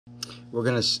we're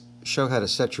going to show how to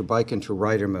set your bike into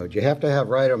rider mode. You have to have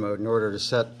rider mode in order to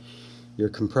set your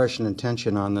compression and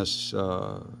tension on this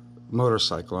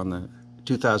motorcycle, on the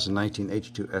 2019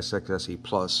 H2Sx SE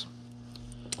Plus.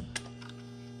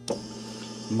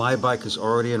 My bike is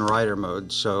already in rider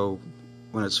mode, so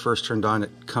when it's first turned on,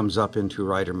 it comes up into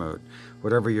rider mode.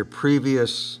 Whatever your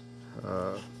previous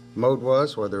mode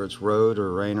was, whether it's road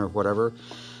or rain or whatever,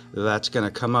 that's going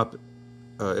to come up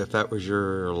if that was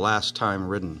your last time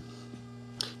ridden.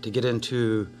 To get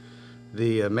into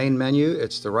the main menu,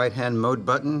 it's the right hand mode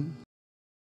button.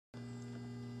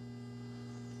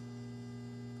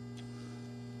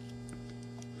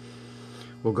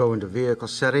 We'll go into vehicle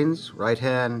settings, right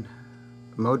hand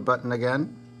mode button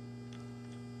again,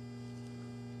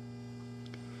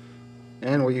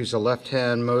 and we'll use the left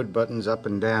hand mode buttons up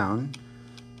and down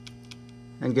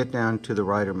and get down to the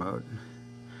rider mode.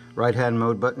 Right hand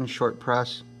mode button, short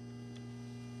press,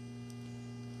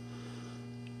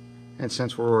 and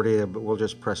since we're already there, we'll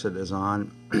just press it as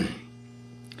on.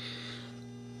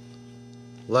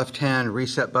 Left hand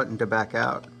reset button to back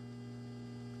out.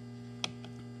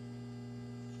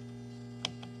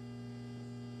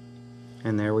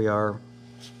 And there we are,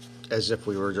 as if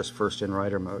we were just first in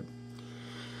rider mode.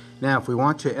 Now if we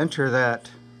want to enter that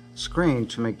screen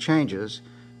to make changes,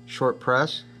 short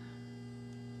press,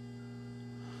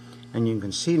 and you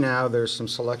can see now there's some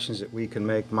selections that we can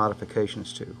make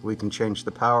modifications to. We can change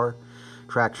the power,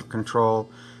 traction control,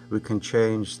 we can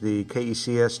change the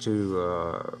KECS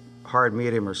to hard,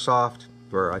 medium, or soft,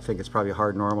 or I think it's probably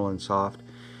hard, normal, and soft.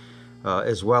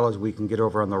 As well as we can get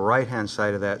over on the right hand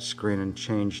side of that screen and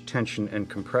change tension and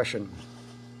compression.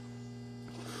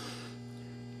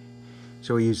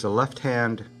 So we use the left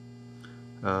hand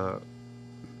mode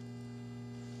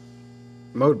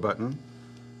button,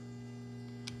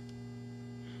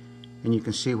 and you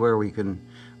can see where we can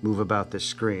move about this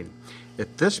screen.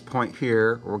 At this point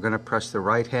here, we're going to press the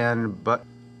right hand button.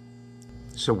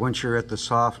 So once you're at the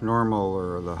soft, normal,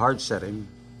 or the hard setting,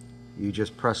 you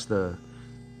just press the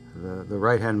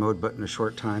right hand mode button a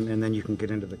short time, and then you can get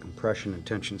into the compression and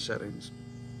tension settings.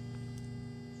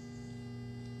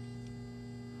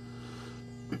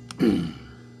 I'm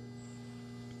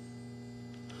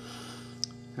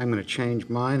going to change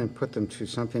mine and put them to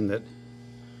something that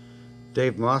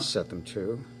Dave Moss set them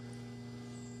to.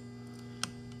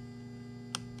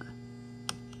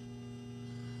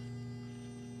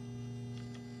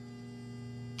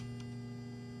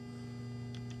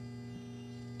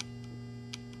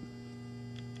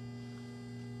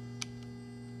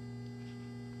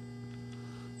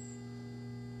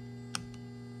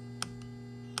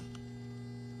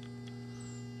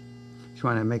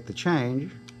 When I make the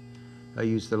change, I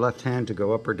use the left hand to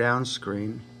go up or down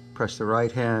screen, press the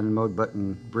right hand mode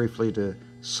button briefly to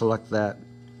select that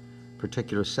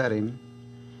particular setting,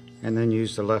 and then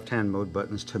use the left hand mode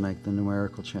buttons to make the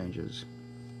numerical changes.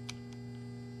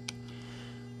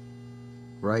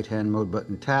 Right hand mode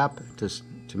button tap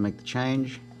to make the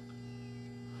change.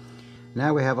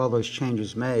 Now we have all those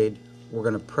changes made. We're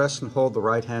going to press and hold the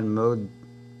right hand mode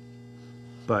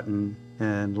button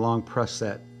and long press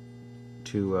that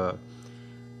to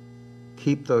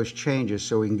keep those changes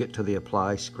so we can get to the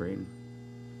apply screen.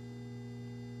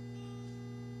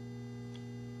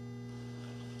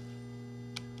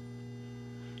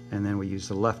 And then we use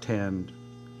the left hand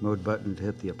mode button to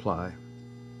hit the apply.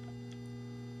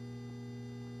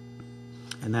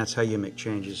 And that's how you make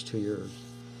changes to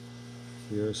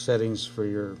your settings for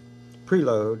your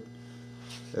preload,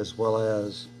 as well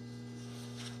as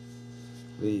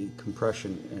the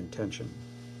compression and tension.